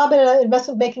a job at an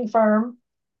investment banking firm,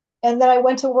 and then I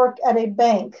went to work at a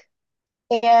bank.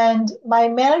 And my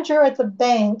manager at the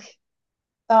bank,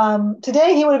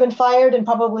 today he would have been fired and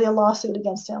probably a lawsuit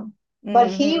against him.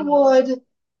 But he Hmm. would,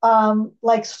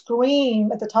 like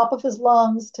scream at the top of his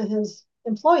lungs to his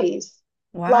employees,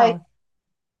 like Wow.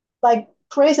 like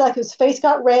crazy, like his face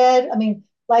got red. I mean,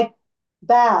 like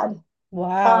bad. Um,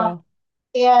 Wow.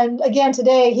 and again,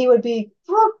 today he would be,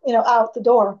 out the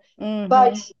door.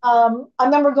 But Hmm. I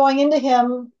remember going into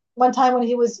him one time when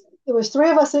there was three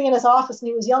of us sitting in his office and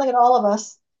he was yelling at all of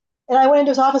us. And I went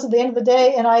into his office at the end of the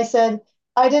day and I said,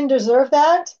 I didn't deserve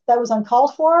that. That was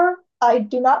uncalled for. I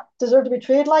do not deserve to be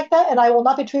treated like that, and I will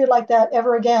not be treated like that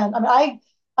ever again. I mean,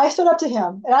 I stood up to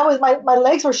him, and my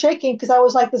legs were shaking because I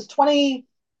was like this 20,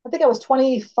 I think I was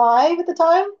 25 at the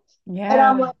time, and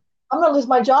I'm Yeah. like, I'm gonna lose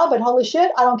my job, and holy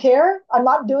shit, I don't care. I'm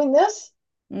not doing this.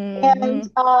 And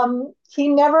Hmm. he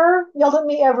never yelled at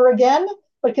me ever again,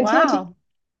 but continued to Wow.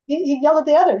 he yelled at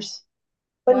the others,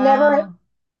 but never, Wow.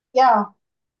 yeah.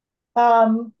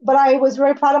 But I was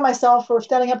very proud of myself for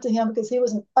standing up to him because he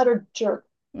was an utter jerk.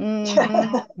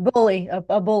 Bully, a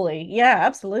bully. Yeah,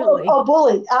 absolutely. A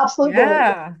bully, absolute bully.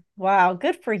 Yeah. Wow.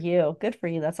 Good for you. Good for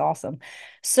you. That's awesome.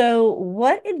 So,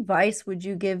 what advice would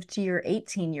you give to your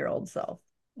 18-year-old self?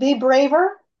 Be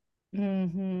braver,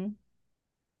 Hmm.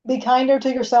 be kinder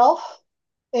to yourself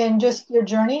in just your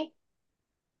journey,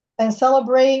 and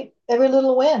celebrate every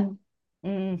little win.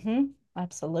 Hmm.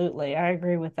 Absolutely. I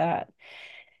agree with that.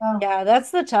 Uh, Yeah,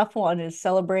 that's the tough one is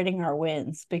celebrating our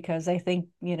wins because I think,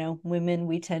 women,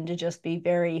 we tend to just be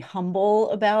very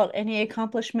humble about any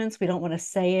accomplishments. We don't want to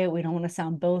say it. We don't want to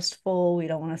sound boastful. We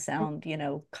don't want to sound,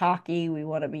 cocky. We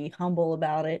want to be humble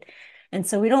about it. And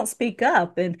so we don't speak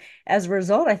up. And as a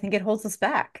result, I think it holds us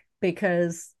back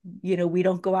because, we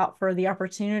don't go out for the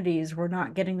opportunities. We're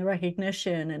not getting the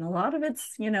recognition. And a lot of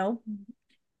it's,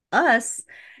 us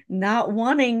not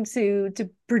wanting to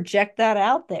project that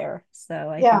out there. So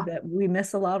I think yeah, that we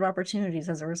miss a lot of opportunities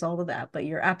as a result of that. But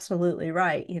you're absolutely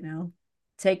right,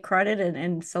 take credit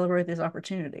and celebrate these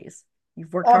opportunities.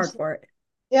 You've worked hard absolutely. for it.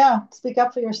 Yeah, speak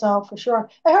up for yourself for sure.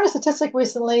 I heard a statistic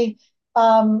recently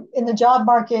in the job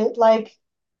market, like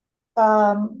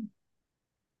um,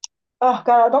 oh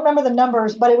God, I don't remember the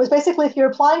numbers, but it was basically if you're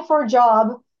applying for a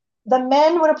job, the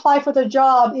men would apply for the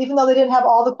job even though they didn't have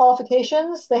all the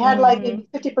qualifications. They had like Hmm. maybe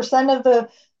 50% of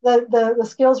the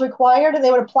skills required, and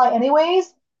they would apply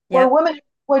anyways. Where Yep, women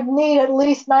would need at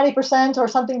least 90% or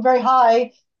something very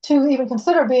high to even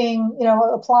consider being,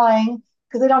 applying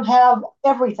because they don't have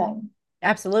everything.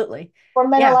 absolutely. Where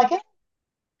men are Yeah. like,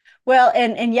 Well,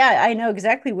 and yeah, I know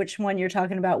exactly which one you're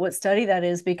talking about, what study that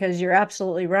is, because you're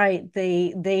absolutely right.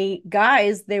 They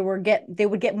guys, they would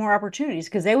get more opportunities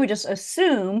because they would just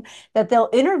assume that they'll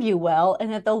interview well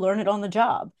and that they'll learn it on the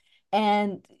job.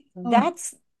 And mm,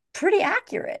 that's pretty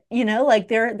accurate, like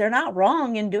they're not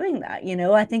wrong in doing that.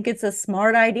 I think it's a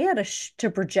smart idea to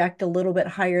project a little bit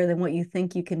higher than what you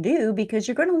think you can do because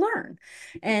you're going to learn.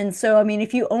 And so, I mean,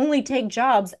 if you only take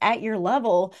jobs at your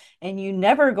level, and you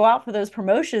never go out for those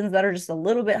promotions that are just a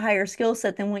little bit higher skill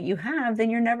set than what you have, then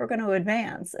you're never going to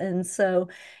advance. And so,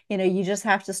 you just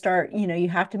have to start, you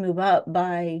have to move up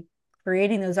by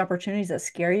creating those opportunities that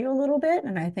scare you a little bit.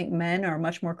 And I think men are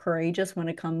much more courageous when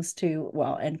it comes to,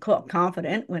 well, and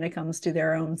confident when it comes to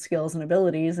their own skills and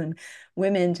abilities. And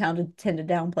women tend to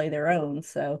downplay their own.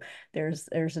 So there's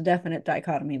a definite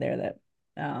dichotomy there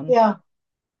um, yeah,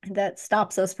 that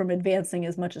stops us from advancing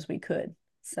as much as we could.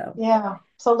 So. yeah.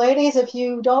 So, ladies, if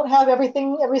you don't have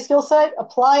everything, every skill set,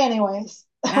 apply anyways.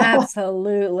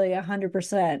 Absolutely,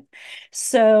 100%.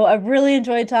 So I've really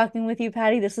enjoyed talking with you,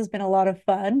 Patty. This has been a lot of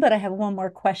fun, but I have one more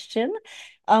question.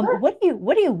 Sure. What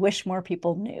do you wish more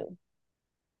people knew?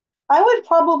 I would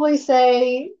probably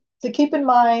say to keep in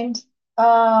mind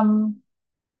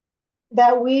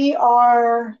that we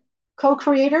are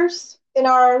co-creators in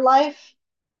our life,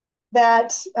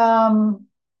 that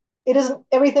it isn't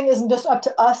everything isn't just up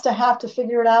to us to have to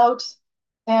figure it out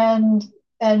and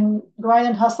grind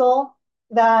and hustle,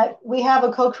 that we have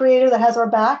a co-creator that has our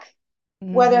back,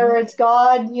 whether Hmm. it's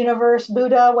God, universe,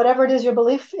 Buddha, whatever it is your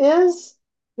belief is,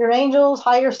 your angels,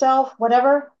 higher self,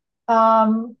 whatever.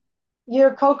 Um,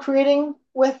 you're co-creating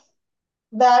with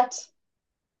that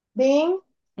being.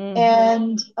 Hmm.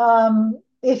 And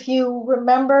if you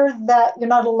remember that you're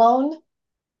not alone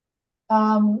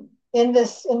in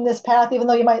this path, even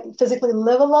though you might physically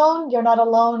live alone, you're not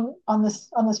alone on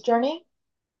this journey.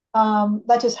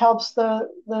 That just helps the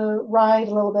ride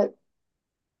a little bit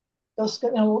go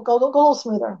a little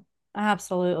smoother.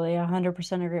 Absolutely,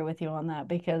 100% agree with you on that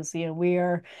because we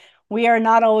are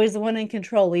not always the one in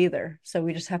control either. So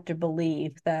we just have to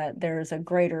believe that there's a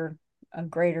greater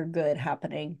good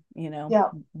happening, Yeah.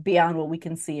 beyond what we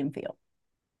can see and feel.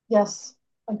 Yes.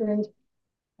 Agreed.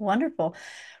 Wonderful.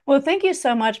 Well, thank you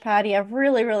so much, Patty. I've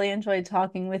really, really enjoyed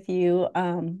talking with you.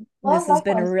 Well, This has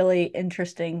been a likewise. really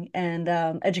interesting and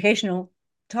educational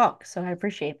talk, so I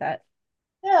appreciate that.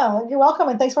 Yeah, you're welcome,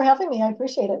 and thanks for having me. I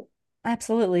appreciate it.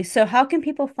 Absolutely. So, how can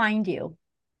people find you?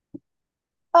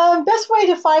 Best way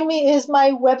to find me is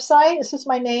my website. It's just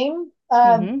my name,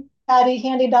 Hmm.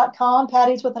 pattyhandy.com.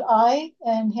 Patty's with an I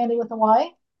and handy with a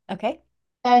Y. Okay.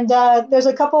 And there's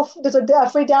a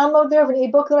free download there of an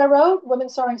ebook that I wrote, Women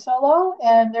Soaring Solo.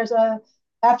 And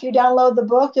after you download the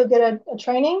book, you'll get a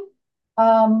training, a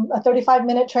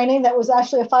 35-minute training that was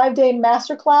actually a 5-day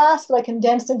master class that I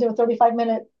condensed into a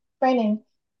 35-minute training,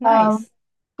 Nice.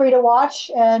 free to watch.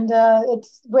 And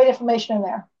it's great information in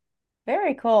there.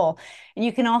 Very cool. And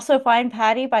you can also find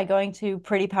Patti by going to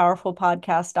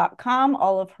prettypowerfulpodcast.com.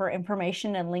 All of her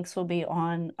information and links will be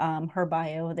on her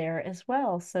bio there as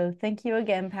well. So thank you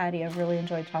again, Patti. I've really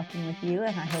enjoyed talking with you,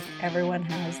 and I hope everyone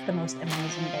has the most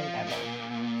amazing day ever.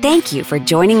 Thank you for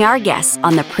joining our guests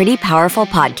on the Pretty Powerful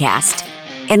Podcast.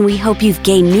 And we hope you've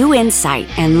gained new insight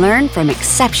and learned from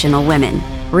exceptional women.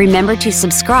 Remember to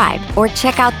subscribe or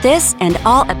check out this and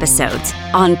all episodes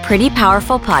on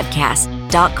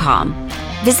prettypowerfulpodcast.com.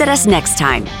 Visit us next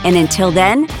time, and until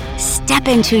then, step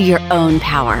into your own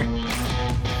power.